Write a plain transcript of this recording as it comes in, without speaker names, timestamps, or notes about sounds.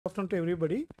afternoon to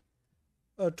everybody.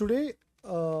 Today,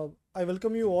 I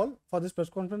welcome you all for this press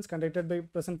conference conducted by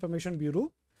Press Information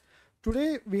Bureau.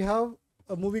 Today, we have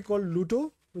a movie called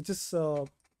Luto, which is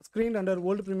screened under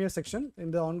World Premiere section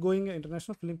in the ongoing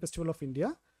International Film Festival of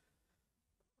India.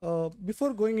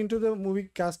 Before going into the movie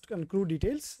cast and crew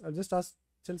details, I'll just ask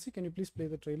Chelsea, can you please play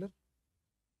the trailer?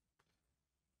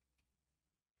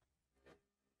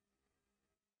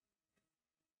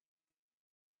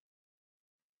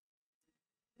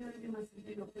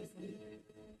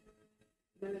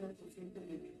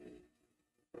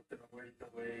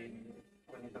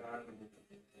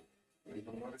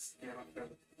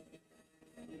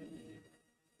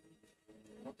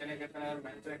 No tiene que tener en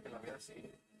mente que la vida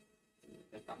sigue.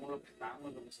 Estamos lo que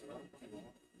estamos, lo que se va, pues no.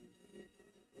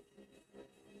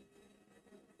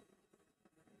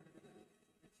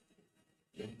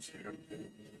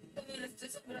 Lo estoy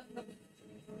superando.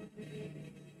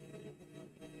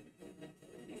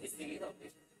 Y seguido,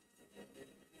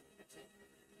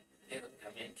 pero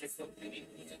también que sobrevivir.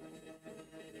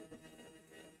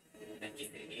 Hay que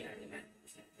seguir adelante.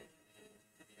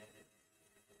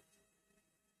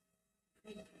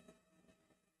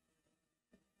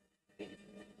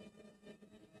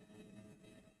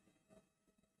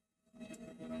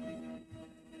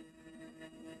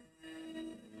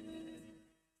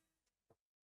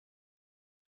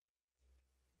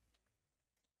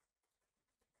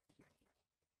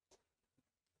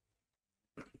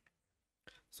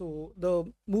 So the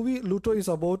movie Luto is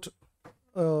about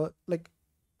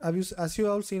as you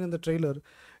have seen in the trailer,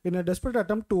 in a desperate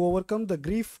attempt to overcome the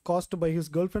grief caused by his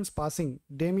girlfriend's passing,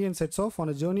 Damien sets off on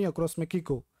a journey across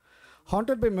Mexico.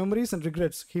 Haunted by memories and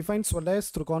regrets, he finds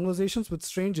solace through conversations with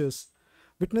strangers,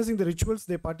 witnessing the rituals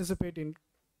they participate in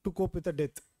to cope with the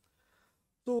death.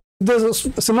 So the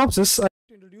synopsis, I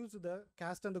introduce the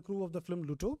cast and the crew of the film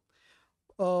Luto.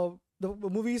 The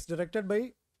movie is directed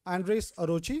by Andres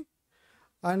Arochi,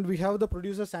 and we have the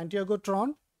producer Santiago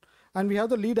Tron, and we have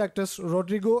the lead actors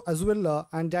Rodrigo Azuela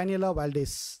and Daniela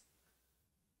Valdez.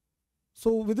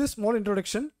 So with this small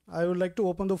introduction, I would like to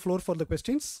open the floor for the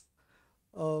questions.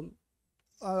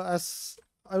 As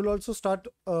I will also start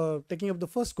taking up the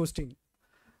first question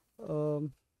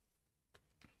to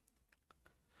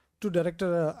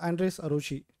director Andres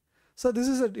Arochi. So this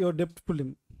is your debut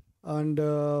film, and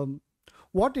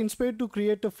what inspired to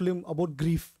create a film about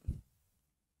grief?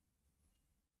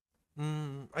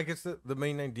 I guess the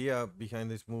main idea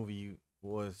behind this movie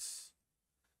was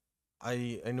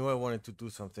I knew I wanted to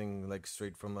do something like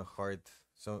straight from the heart,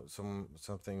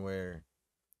 something where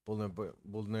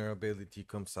vulnerability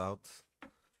comes out.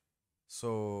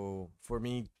 So for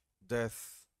me,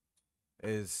 death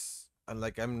is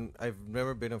I've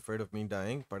never been afraid of me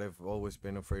dying, but I've always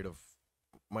been afraid of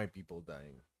my people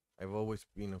dying. I've always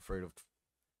been afraid of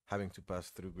having to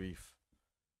pass through grief.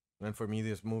 And for me,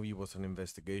 this movie was an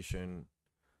investigation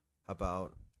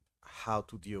about how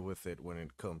to deal with it when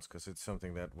it comes, because it's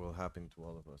something that will happen to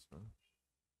all of us. No?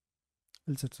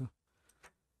 Well said, sir.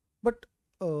 But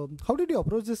how did you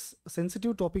approach this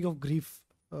sensitive topic of grief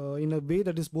in a way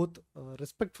that is both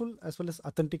respectful as well as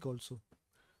authentic also?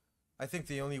 I think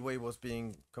the only way was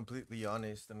being completely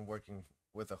honest and working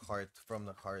with the heart, from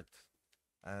the heart.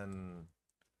 And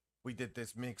we did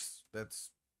this mix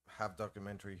that's half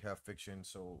documentary, half fiction,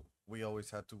 so we always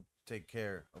had to take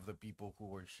care of the people who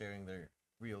were sharing their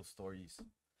real stories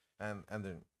and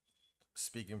then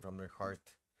speaking from their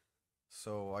heart.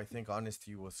 So I think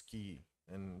honesty was key,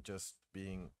 and just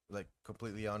being like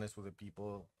completely honest with the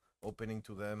people, opening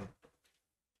to them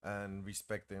and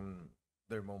respecting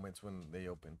their moments when they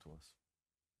open to us.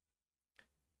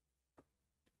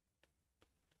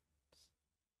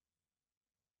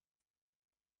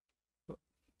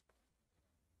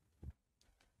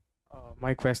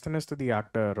 My question is to the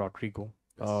actor Rodrigo.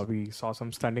 Yes. We saw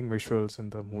some stunning visuals in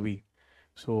the movie.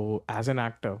 So, as an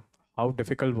actor, how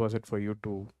difficult was it for you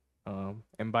to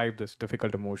imbibe this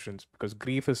difficult emotions? Because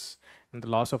grief is and the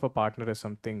loss of a partner is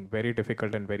something very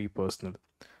difficult and very personal.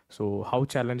 So, how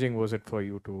challenging was it for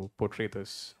you to portray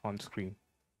this on screen?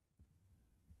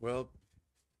 Well,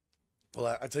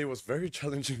 I'd say it was very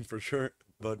challenging for sure,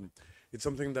 but it's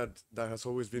something that has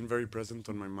always been very present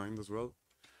on my mind as well.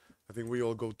 I think we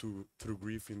all go through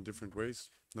grief in different ways,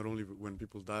 not only when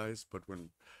people dies, but when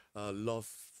love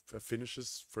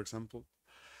finishes, for example.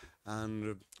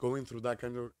 And going through that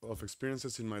kind of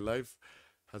experiences in my life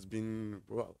has been,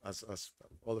 well, as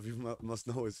all of you must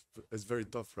know, is very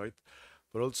tough, right?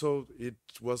 But also it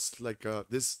was like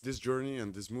this journey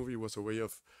and this movie was a way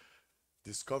of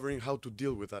discovering how to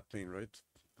deal with that pain, right?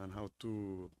 And how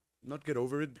to not get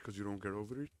over it, because you don't get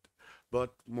over it,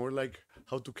 but more like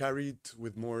how to carry it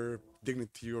with more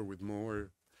dignity or with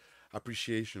more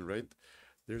appreciation, right?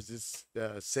 There's this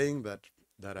saying that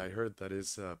I heard that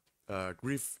is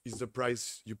grief is the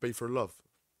price you pay for love,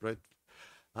 right?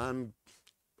 And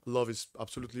love is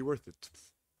absolutely worth it.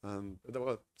 And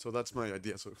well, so that's my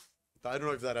idea. So I don't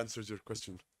know if that answers your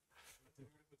question.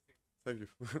 Thank you.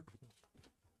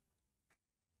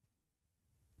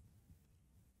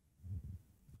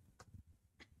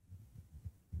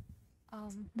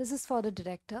 This is for the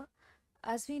director.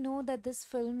 As we know that this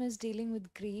film is dealing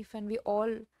with grief and we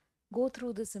all go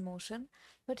through this emotion,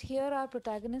 but here our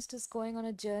protagonist is going on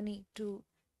a journey to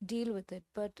deal with it.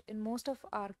 But in most of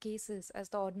our cases, as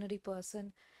the ordinary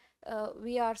person,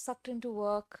 we are sucked into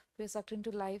work, we're sucked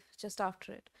into life just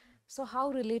after it. So,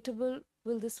 how relatable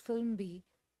will this film be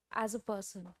as a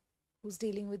person who's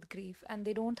dealing with grief and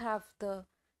they don't have the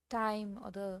time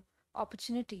or the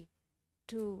opportunity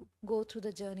to go through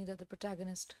the journey that the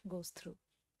protagonist goes through?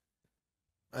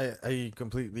 I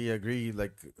completely agree.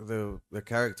 Like the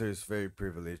character is very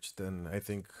privileged, and I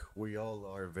think we all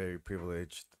are very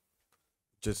privileged.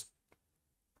 Just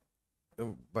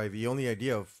by the only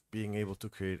idea of being able to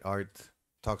create art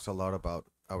talks a lot about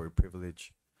our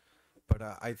privilege. But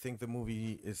I think the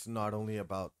movie is not only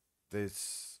about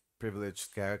this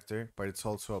privileged character, but it's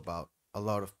also about a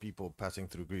lot of people passing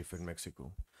through grief in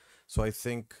Mexico. So I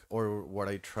think, or what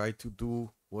I tried to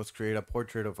do was create a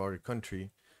portrait of our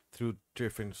country through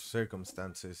different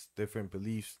circumstances, different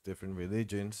beliefs, different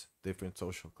religions, different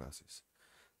social classes.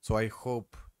 So I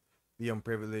hope the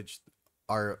unprivileged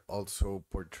are also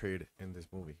portrayed in this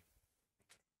movie.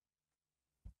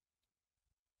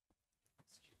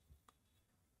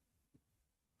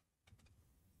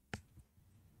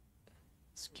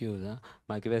 Excuse,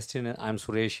 my question is, I'm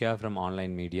Sureshia from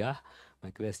online media.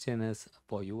 My question is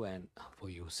for you and for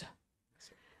you, sir.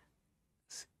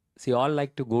 See, all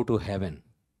like to go to heaven,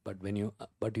 but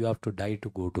but you have to die to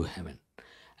go to heaven,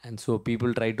 and so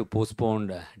people try to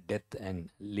postpone death and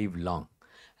live long.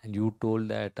 And you told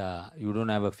that you don't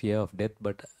have a fear of death,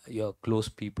 but your close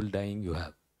people dying you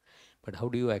have. But how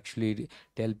do you actually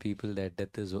tell people that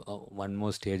death is one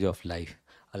more stage of life,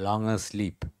 a longer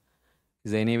sleep?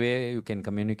 Is there any way you can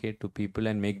communicate to people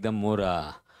and make them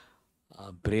more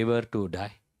braver to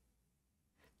die?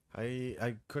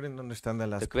 I couldn't understand the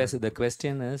last The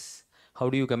question is, how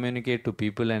do you communicate to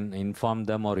people and inform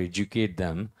them or educate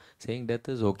them, saying death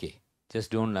is okay,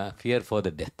 just don't fear for the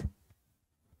death?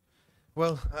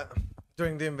 Well,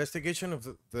 during the investigation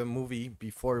of the movie,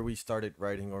 before we started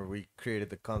writing or we created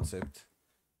the concept,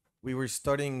 we were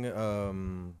studying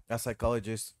a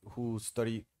psychologist who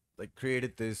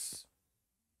created this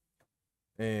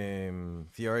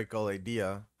theoretical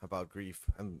idea about grief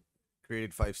and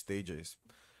created 5 stages.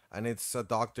 And it's a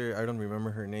doctor, I don't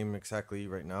remember her name exactly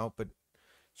right now, but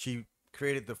she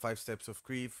created the 5 steps of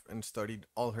grief and studied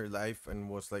all her life and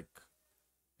was like,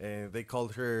 they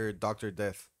called her Dr.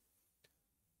 Death.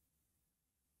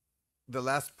 The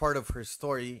last part of her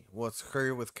story was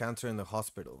her with cancer in the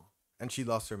hospital, and she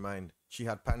lost her mind. She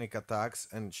had panic attacks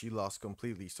and she lost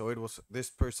completely. So it was this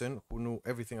person who knew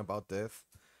everything about death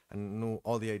and knew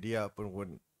all the idea, but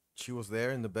when she was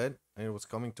there in the bed and it was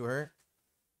coming to her,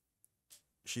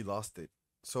 she lost it.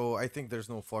 So I think there's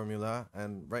no formula,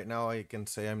 and right now I can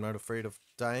say I'm not afraid of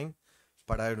dying,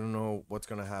 but I don't know what's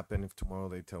gonna happen if tomorrow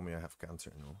they tell me I have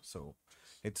cancer. No, so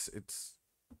it's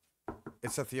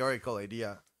a theoretical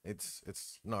idea.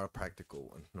 It's not a practical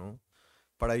one. No,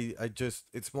 but I just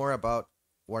it's more about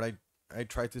what I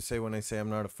try to say when I say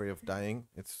I'm not afraid of dying.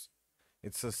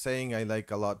 It's a saying I like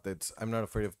a lot. That's I'm not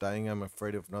afraid of dying. I'm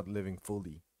afraid of not living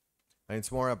fully, and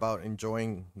it's more about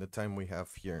enjoying the time we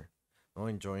have here. No,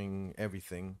 enjoying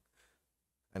everything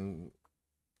and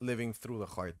living through the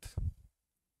heart.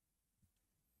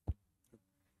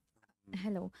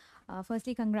 Hello.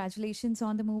 Firstly, congratulations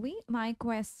on the movie. My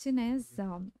question is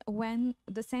when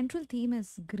the central theme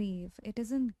is grief, it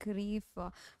isn't grief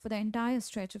for the entire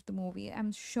stretch of the movie.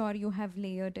 I'm sure you have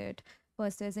layered it.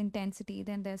 First, there's intensity,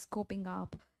 then there's scoping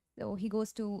up. So he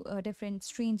goes to different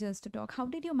strangers to talk. How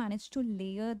did you manage to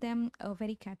layer them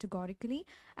very categorically?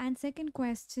 And second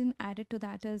question added to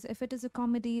that is if it is a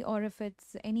comedy or if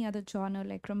it's any other genre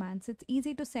like romance, it's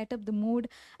easy to set up the mood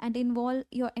and involve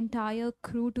your entire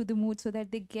crew to the mood so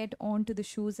that they get onto the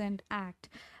shoes and act.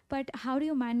 But how do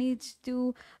you manage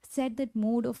to set that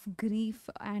mood of grief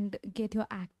and get your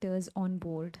actors on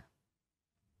board?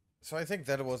 So I think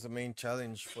that was the main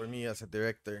challenge for me as a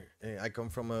director. I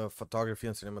come from a photography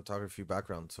and cinematography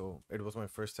background, so it was my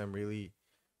first time really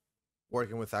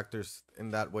working with actors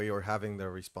in that way or having the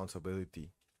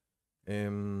responsibility.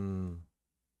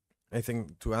 I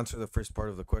think to answer the first part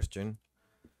of the question,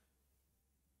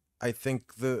 I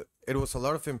think it was a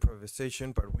lot of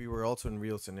improvisation, but we were also in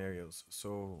real scenarios.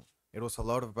 So it was a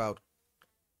lot about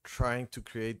trying to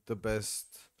create the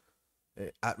best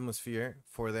atmosphere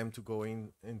for them to go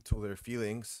into their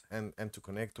feelings and to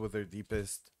connect with their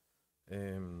deepest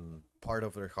part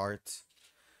of their hearts.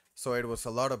 So it was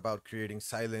a lot about creating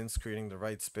silence, creating the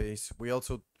right space. We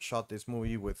also shot this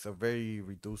movie with a very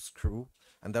reduced crew,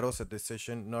 and that was a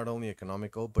decision not only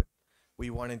economical, but we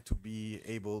wanted to be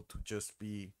able to just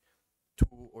be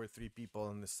 2 or 3 people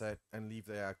on the set and leave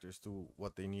the actors to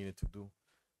what they needed to do.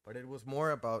 But it was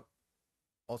more about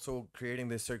also creating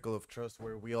this circle of trust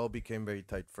where we all became very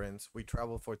tight friends. We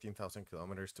traveled 14,000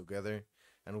 kilometers together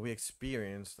and we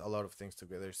experienced a lot of things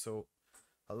together. So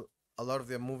a lot of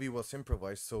the movie was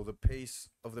improvised. So the pace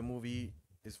of the movie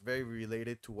is very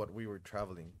related to what we were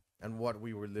traveling and what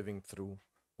we were living through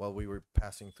while we were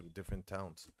passing through different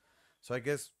towns. So I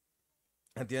guess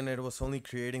at the end, it was only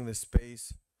creating the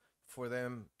space for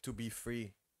them to be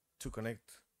free to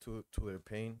connect to their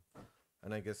pain.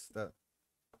 And I guess that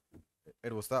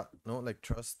it was that, no, like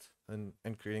trust and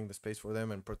creating the space for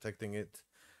them and protecting it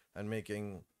and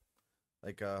making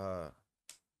like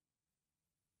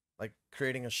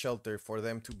creating a shelter for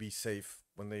them to be safe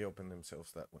when they open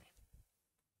themselves that way.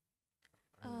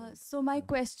 So my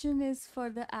question is for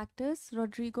the actors,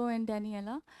 Rodrigo and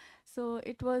Daniela. So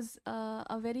it was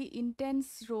a very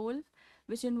intense role,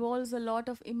 which involves a lot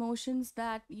of emotions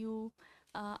that you,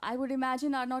 I would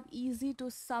imagine, are not easy to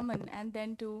summon and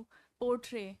then to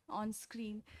portray on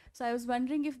screen. So I was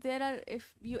wondering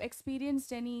if you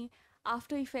experienced any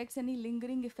after effects, any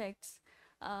lingering effects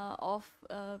of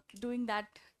doing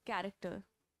that character.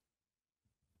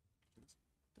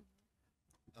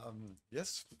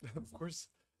 Yes, of course.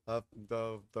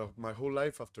 My whole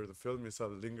life after the film is a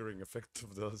lingering effect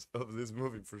of this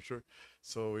movie for sure.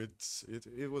 So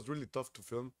it was really tough to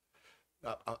film.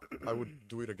 I would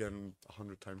do it again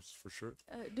 100 times for sure.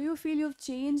 Do you feel you've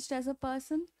changed as a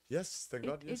person? Yes, thank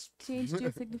God. Yes, It changed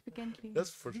you significantly. yes,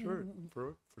 for sure,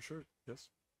 for sure. Yes.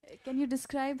 Can you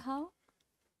describe how?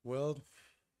 Well,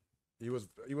 it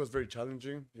was very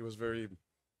challenging. It was very,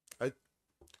 I.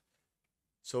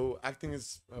 So acting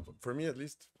is for me at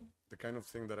least the kind of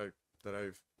thing that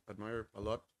I admire a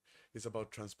lot. Is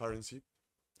about transparency,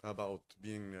 about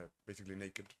being basically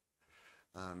naked,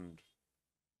 and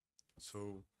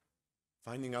so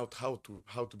finding out how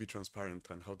to be transparent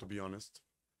and how to be honest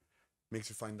makes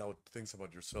you find out things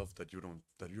about yourself that you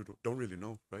don't really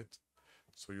know, right?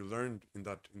 So you learn in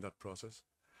that process,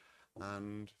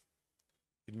 and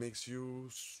it makes you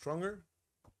stronger,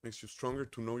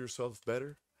 to know yourself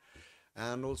better,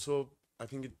 and also I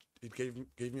think it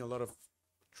gave me a lot of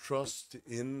trust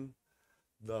in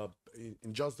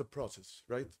just the process,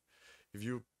 right? If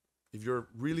you're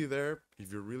really there,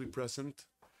 if you're really present,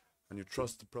 and you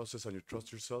trust the process and you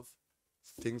trust yourself,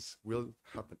 things will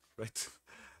happen, right?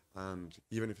 And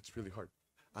even if it's really hard,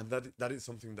 and that is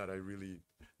something that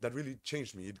really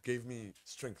changed me. It gave me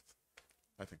strength,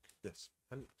 I think. Yes.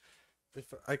 And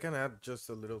if I can add just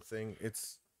a little thing, it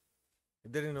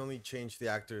didn't only change the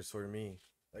actors or me,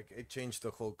 like it changed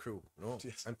the whole crew. No,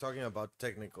 Yes. I'm talking about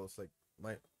technicals, like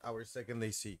our second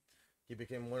AC, he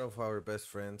became one of our best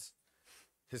friends.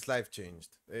 His life changed.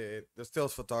 The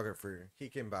stills photographer, he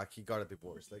came back, he got a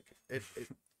divorce. Like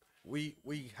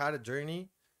we had a journey,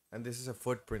 and this is a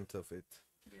footprint of it.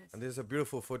 Yes. And this is a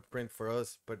beautiful footprint for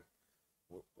us. But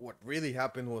what really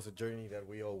happened was a journey that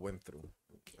we all went through.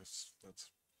 Yes,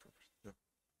 that's perfect. Yeah.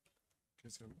 Can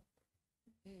you see me?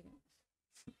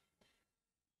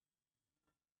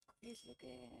 Es lo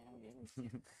que había dicho.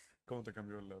 ¿Cómo te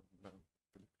cambió la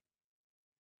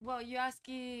Well, you asked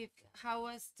if how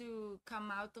was to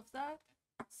come out of that.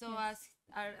 So as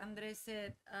Andres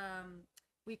said,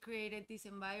 we created this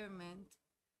environment,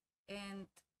 and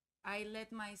I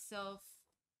let myself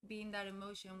be in that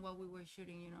emotion while we were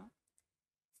shooting,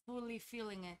 fully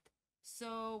feeling it.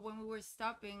 So when we were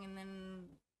stopping and then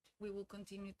we will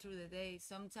continue through the day,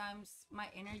 sometimes my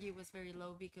energy was very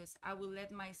low because I would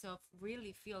let myself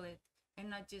really feel it and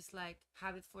not just like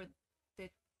have it for the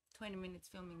 20 minutes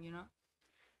filming,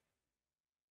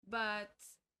 But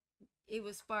it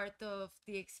was part of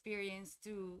the experience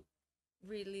to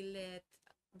really let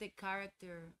the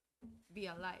character be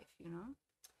alive,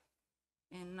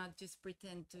 and not just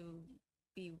pretend to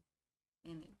be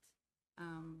in it.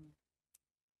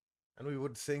 And we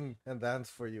would sing and dance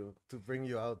for you to bring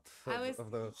you out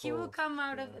of the he will whole- come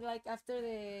out yeah. of like after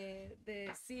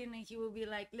the scene, and he will be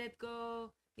like, let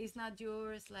go, it's not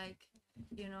yours, like,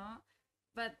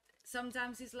 but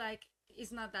sometimes it's like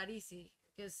it's not that easy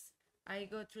because I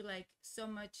go through like so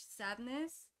much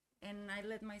sadness, and I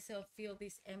let myself feel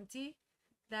this empty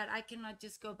that I cannot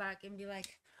just go back and be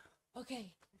like,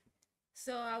 okay.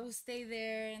 So I will stay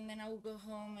there, and then I will go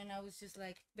home, and I was just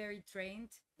like very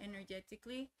drained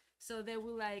energetically. So they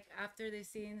will like after the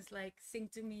scenes like sing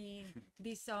to me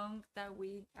this song that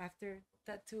we after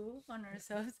tattoo on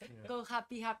ourselves, go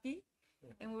happy happy,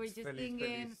 and we were just Feliz,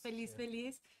 singing feliz, feliz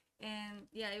feliz, and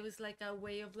yeah, it was like a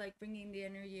way of like bringing the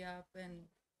energy up. And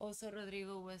also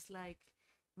Rodrigo was like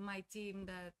my team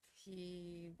that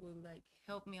he would like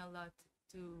help me a lot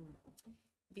to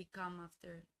be calm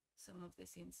after some of the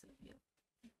scenes. So, yeah.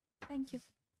 Thank you.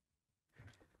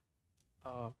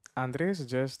 Andres,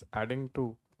 just adding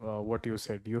to what you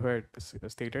said, you had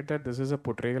stated that this is a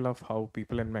portrayal of how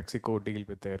people in Mexico deal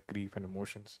with their grief and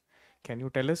emotions. Can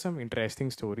you tell us some interesting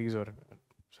stories or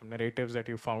some narratives that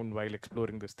you found while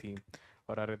exploring this theme?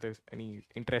 Or are there any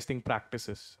interesting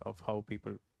practices of how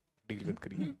people deal with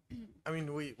grief? I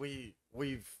mean,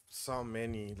 we've saw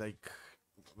many. Like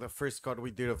the first cut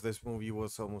we did of this movie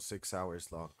was almost 6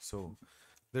 hours long. So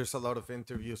there's a lot of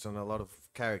interviews and a lot of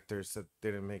characters that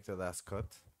didn't make the last cut.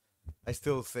 I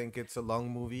still think it's a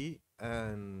long movie,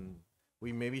 and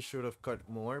we maybe should have cut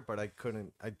more, but I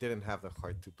couldn't. I didn't have the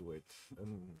heart to do it,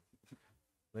 and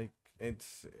like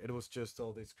it was just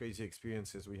all these crazy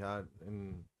experiences we had,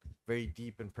 and very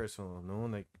deep and personal. No,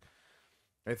 like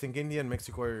I think India and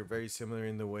Mexico are very similar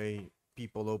in the way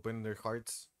people open their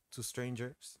hearts to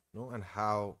strangers, no, and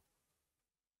how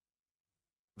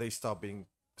they stop being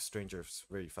strangers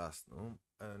very fast, no,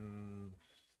 and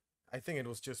I think it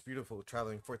was just beautiful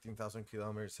traveling 14,000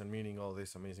 kilometers and meeting all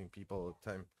these amazing people all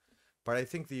the time. But I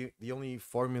think the only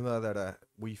formula that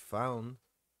we found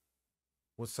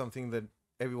was something that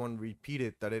everyone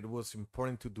repeated, that it was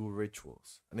important to do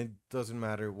rituals. And it doesn't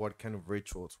matter what kind of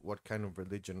rituals, what kind of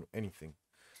religion, anything.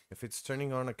 If it's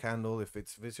turning on a candle, if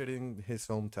it's visiting his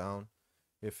hometown,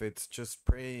 if it's just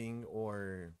praying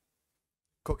or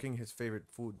cooking his favorite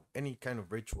food, any kind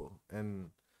of ritual.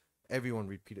 And everyone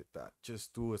repeated that.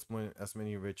 Just do as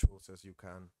many rituals as you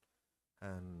can.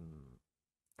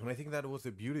 And I think that was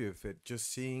the beauty of it. Just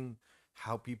seeing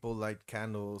how people light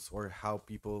candles, or how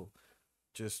people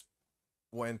just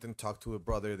went and talked to a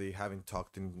brother they haven't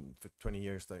talked in 20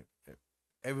 years. Like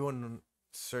everyone,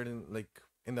 certain, like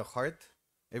in the heart,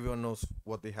 everyone knows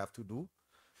what they have to do,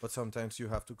 but sometimes you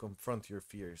have to confront your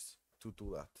fears to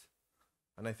do that.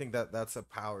 And I think that that's a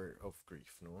power of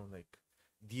grief, no? Like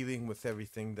dealing with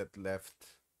everything that you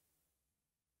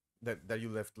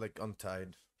left like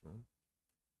untied, no?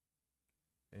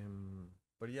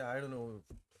 But yeah, I don't know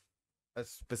a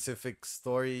specific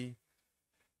story.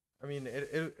 I mean,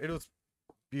 it was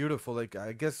beautiful. Like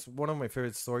I guess one of my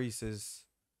favorite stories is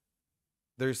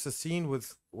there's a scene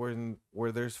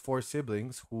where there's four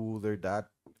siblings who their dad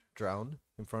drowned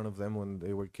in front of them when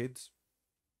they were kids,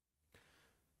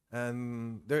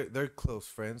 and they're close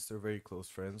friends. They're very close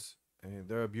friends, and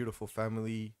they're a beautiful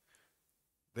family.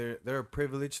 They're a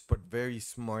privileged but very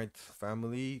smart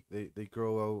family. They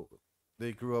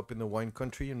grew up in the wine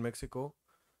country in Mexico,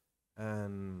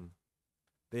 and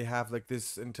they have like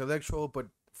this intellectual but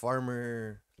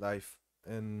farmer life,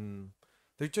 and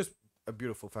they're just a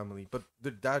beautiful family. But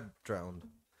their dad drowned,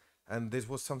 and this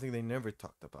was something they never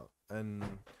talked about.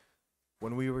 And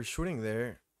when we were shooting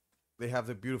there, they have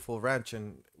the beautiful ranch,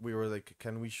 and we were like,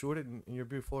 can we shoot it in your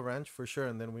beautiful ranch? For sure.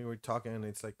 And then we were talking, and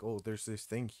it's like, oh, there's this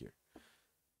thing here,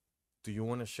 do you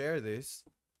want to share this?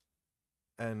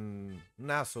 And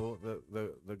Naso,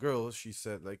 the girl, she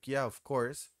said like, yeah, of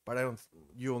course, but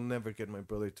you'll never get my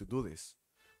brother to do this.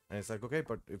 And it's like, okay,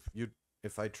 but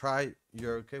if I try,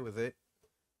 you're okay with it?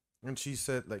 And she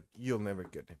said like, you'll never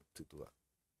get him to do that.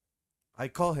 I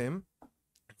call him,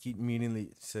 he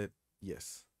immediately said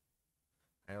yes.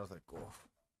 And I was like, oh,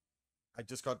 I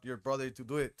just got your brother to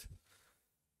do it.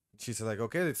 She said like,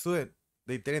 okay, let's do it.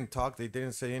 They didn't talk, they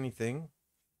didn't say anything.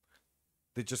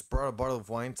 They just brought a bottle of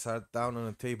wine, sat down on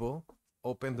a table,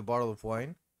 opened the bottle of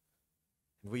wine.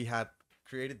 We had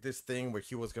created this thing where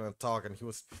he was gonna talk, and it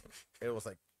was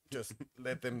like, just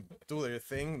let them do their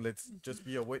thing. Let's just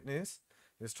be a witness.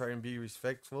 Let's try and be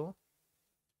respectful.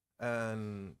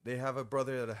 And they have a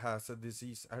brother that has a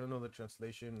disease. I don't know the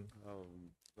translation.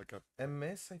 Like a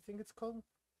MS, I think it's called.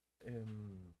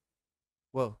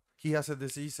 Well, he has a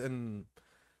disease, and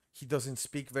he doesn't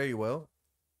speak very well.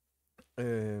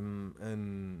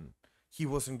 And he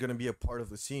wasn't gonna be a part of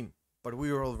the scene, but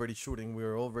we were already shooting, we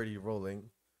were already rolling,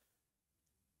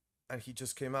 and he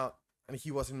just came out, and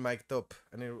he wasn't mic'd up,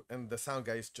 and the sound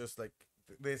guy is just like,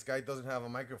 this guy doesn't have a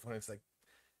microphone. It's like,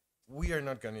 we are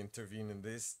not gonna intervene in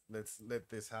this. Let's let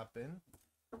this happen.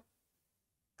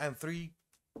 And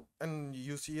and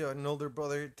you see an older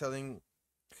brother telling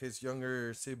his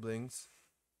younger siblings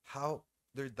how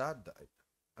their dad died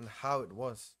and how it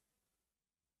was,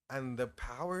 and the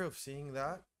power of seeing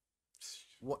that.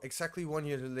 Exactly 1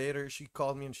 year later, she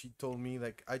called me and she told me,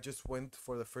 like, I just went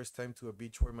for the first time to a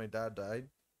beach where my dad died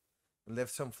and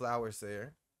left some flowers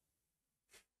there,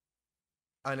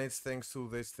 and it's thanks to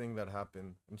this thing that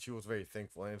happened. And she was very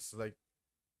thankful. And it's like,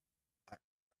 I,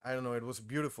 I don't know, it was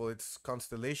beautiful. It's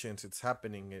constellations, it's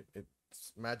happening.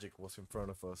 It's magic was in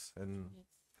front of us, and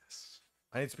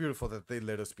it's beautiful that they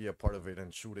let us be a part of it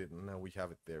and shoot it, and now we have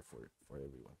it there for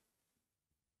everyone.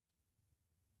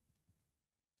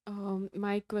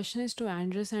 My question is to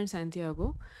Andres and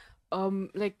Santiago.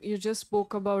 Like you just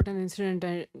spoke about an incident,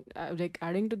 and like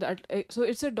adding to that, so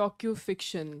it's a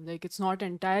docu-fiction. Like it's not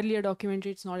entirely a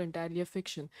documentary. It's not entirely a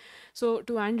fiction. So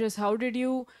to Andres, how did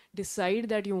you decide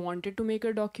that you wanted to make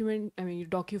a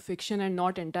docu-fiction and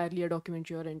not entirely a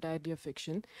documentary or entirely a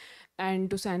fiction? And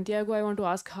to Santiago, I want to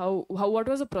ask how what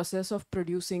was the process of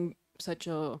producing such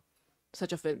a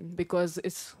film, because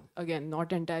it's again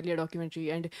not entirely a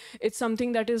documentary, and it's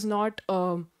something that is not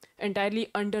entirely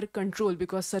under control,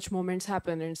 because such moments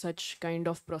happen and such kind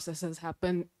of processes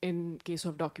happen in case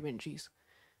of documentaries.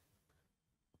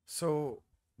 So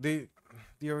the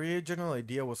original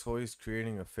idea was always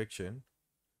creating a fiction.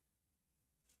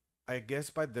 I guess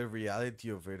by the reality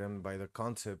of it and by the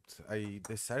concept, I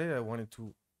decided I wanted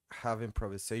to have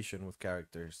improvisation with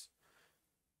characters.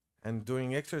 And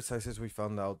doing exercises, we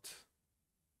found out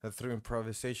that through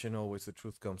improvisation, always the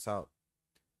truth comes out.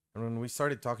 And when we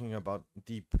started talking about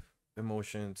deep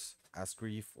emotions as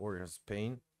grief or as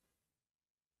pain,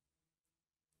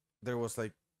 there was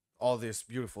like all these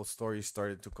beautiful stories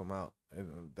started to come out.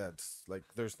 And that's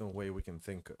like, there's no way we can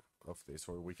think of this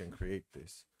or we can create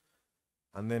this.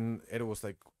 And then it was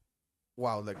like,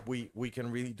 wow, like we can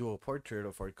really do a portrait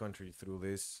of our country through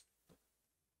this.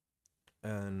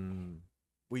 And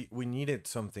we needed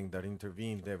something that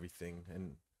intervened everything.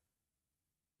 And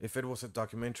if it was a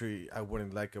documentary, I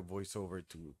wouldn't like a voiceover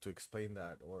to explain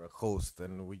that, or a host.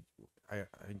 And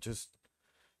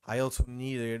I also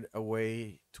needed a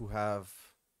way to have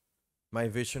my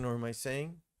vision or my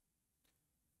saying.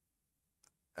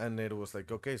 And it was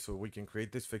like, okay, so we can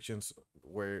create these fictions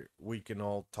where we can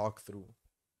all talk through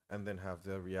and then have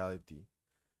the reality.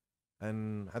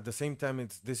 And at the same time,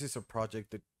 this is a project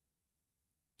that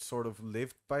sort of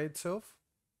lived by itself.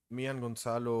 Me and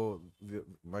Gonzalo,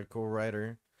 my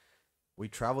co-writer, we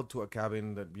traveled to a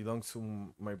cabin that belongs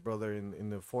to my brother in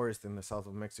the forest in the south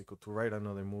of Mexico to write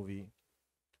another movie.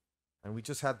 And we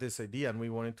just had this idea, and we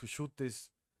wanted to shoot this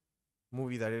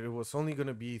movie that it was only going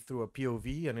to be through a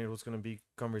POV, and it was going to be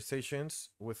conversations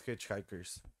with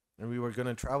hitchhikers. And we were going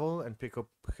to travel and pick up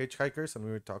hitchhikers, and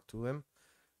we would talk to them,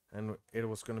 and it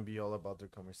was going to be all about their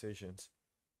conversations.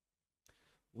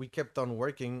 We kept on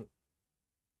working.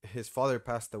 His father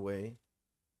passed away.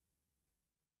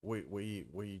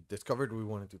 We discovered we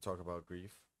wanted to talk about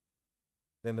grief.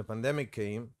 Then the pandemic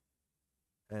came,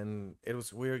 and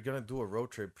we were gonna do a road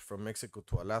trip from Mexico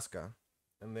to Alaska,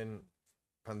 and then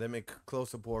pandemic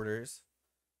closed the borders,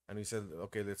 and we said,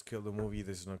 okay, let's kill the movie.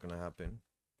 This is not gonna happen.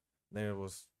 Then it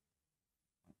was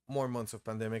more months of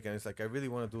pandemic, and it's like, I really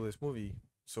want to do this movie,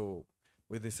 so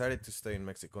we decided to stay in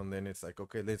Mexico. And then it's like,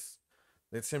 okay, let's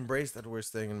embrace that we're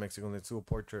staying in Mexico, and let's do a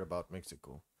portrait about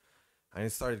Mexico. And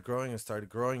it started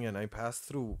growing, and I passed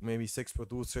through maybe 6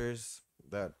 producers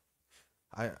that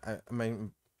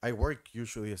I work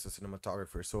usually as a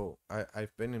cinematographer, so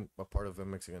I've been a part of the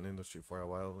Mexican industry for a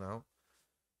while now.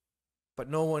 But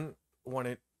no one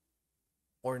wanted,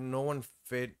 or no one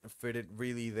fitted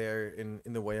really there in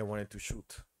the way I wanted to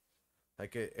shoot.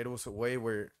 Like it was a way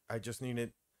where I just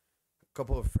needed a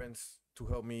couple of friends to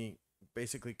help me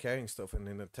basically carrying stuff and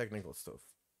then the technical stuff.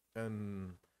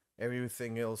 And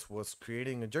everything else was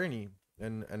creating a journey,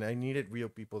 and I needed real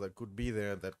people that could be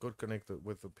there, that could connect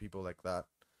with the people like that.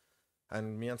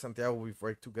 And me and Santiago, we've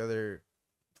worked together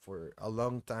for a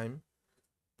long time,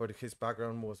 but his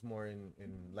background was more in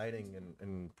lighting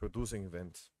and producing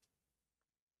events.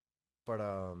 But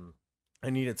I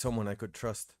needed someone I could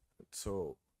trust,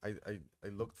 so I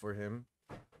looked for him,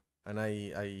 and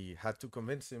I had to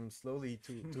convince him slowly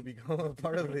to become a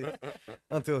part of it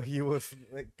until he was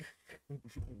like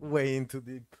way into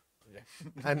deep. Yeah.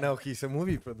 And now he's a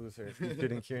movie producer. He's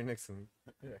sitting here next to me.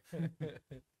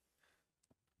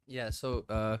 Yeah,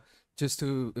 so just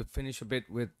to finish a bit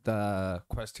with the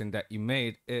question that you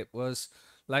made, it was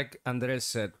like Andres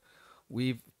said,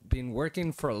 we've been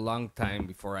working for a long time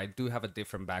before. I do have a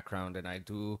different background, and I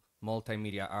do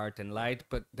multimedia art and light,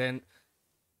 but then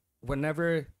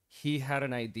whenever he had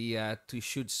an idea to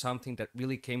shoot something that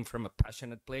really came from a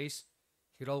passionate place,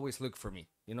 he'd always look for me,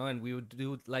 you know, and we would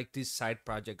do like these side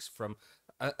projects from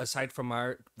aside from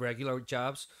our regular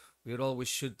jobs. We would always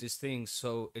shoot these things,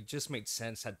 so it just made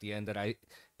sense at the end that I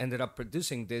ended up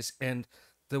producing this. And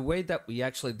the way that we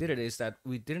actually did it is that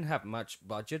we didn't have much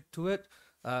budget to it.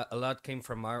 A lot came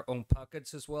from our own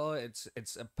pockets as well. It's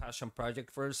a passion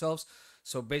project for ourselves.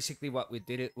 So basically, what we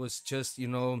did it was just, you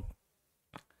know,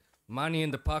 money in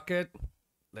the pocket,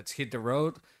 let's hit the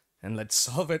road and let's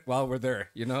solve it while we're there,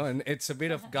 you know. And it's a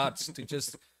bit of guts to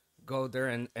just go there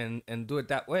and do it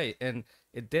that way. And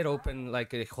it did open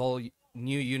like a whole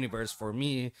new universe for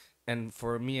me, and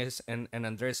for me as and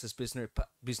Andres as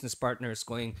business partners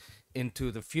going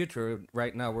into the future.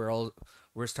 Right now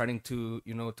we're starting to,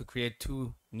 you know, to create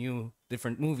two new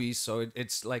different movies. So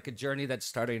it's like a journey that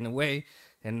started in a way,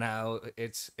 and now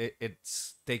it's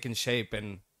taken shape,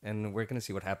 and we're gonna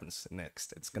see what happens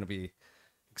next. It's gonna be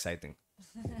exciting.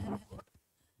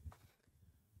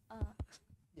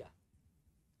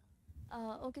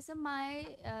 Okay, so my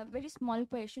very small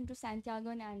question to Santiago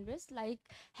and Andres, like,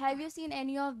 have you seen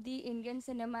any of the Indian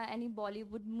cinema, any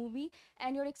Bollywood movie,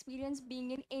 and your experience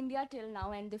being in India till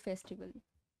now and the festival?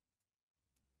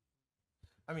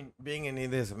 I mean, being in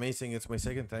India is amazing. It's my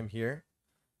second time here.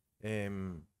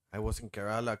 I was in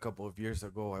Kerala a couple of years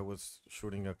ago. I was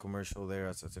shooting a commercial there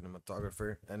as a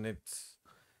cinematographer, and it's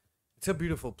a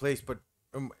beautiful place. But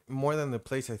more than the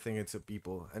place, I think it's the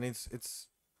people, and it's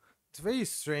very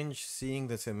strange seeing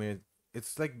the cinema.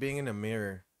 It's like being in a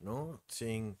mirror, no?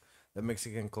 Seeing the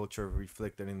Mexican culture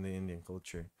reflected in the Indian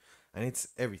culture, and it's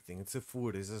everything. It's the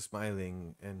food, it's the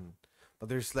smiling, but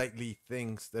there's slightly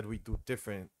things that we do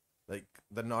different. Like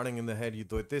the nodding in the head, you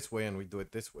do it this way, and we do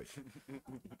it this way,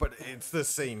 but it's the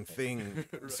same thing.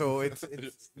 So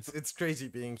it's crazy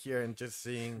being here and just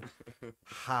seeing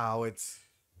how it's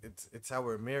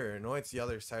our mirror, no? It's the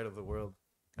other side of the world,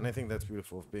 and I think that's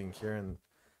beautiful of being here, and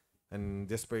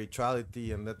the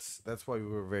spirituality, and that's why we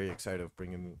were very excited of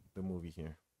bringing the movie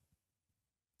here.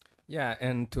 Yeah,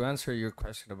 and to answer your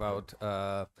question about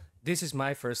this is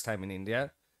my first time in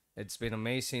India. It's been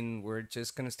amazing. We're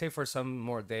just gonna stay for some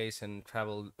more days and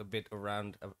travel a bit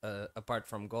around, apart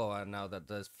from Goa, now that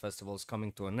the festival is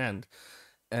coming to an end.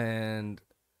 And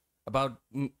about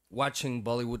watching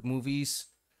Bollywood movies,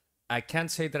 I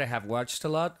can't say that I have watched a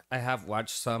lot. I have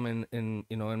watched some in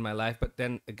you know, in my life, but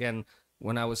then again,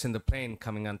 when I was in the plane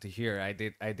coming onto here, I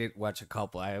did watch a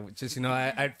couple. I just, you know,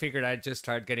 I figured I'd just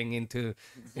start getting into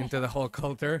the whole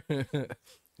culture,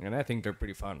 and I think they're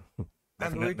pretty fun.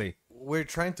 And Definitely. we're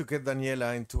trying to get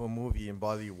Daniela into a movie in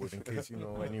Bollywood, in case you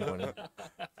know anyone.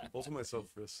 Also myself,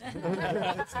 yes.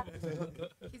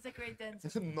 He's a great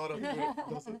dancer. Not as good.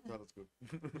 Not as good.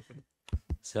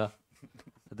 Sir,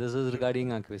 this is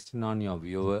regarding a question on your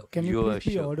Can you please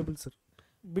be viewership. audible, sir?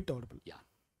 Bit audible. Yeah.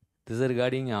 This is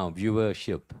regarding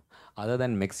viewership. Other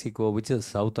than Mexico, which is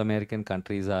South American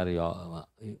countries are your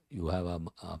you have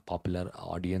a popular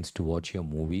audience to watch your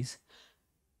movies?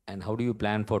 And how do you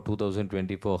plan for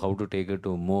 2024? How to take it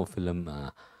to more film,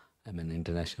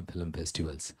 international film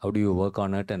festivals? How do you work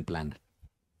on it and plan it?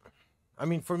 I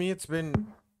mean, for me, it's been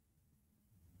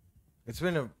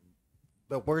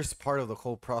the worst part of the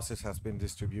whole process has been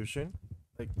distribution.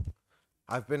 Like,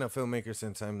 I've been a filmmaker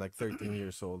since I'm like 13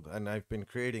 years old, and I've been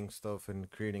creating stuff and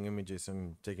creating images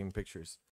and taking pictures.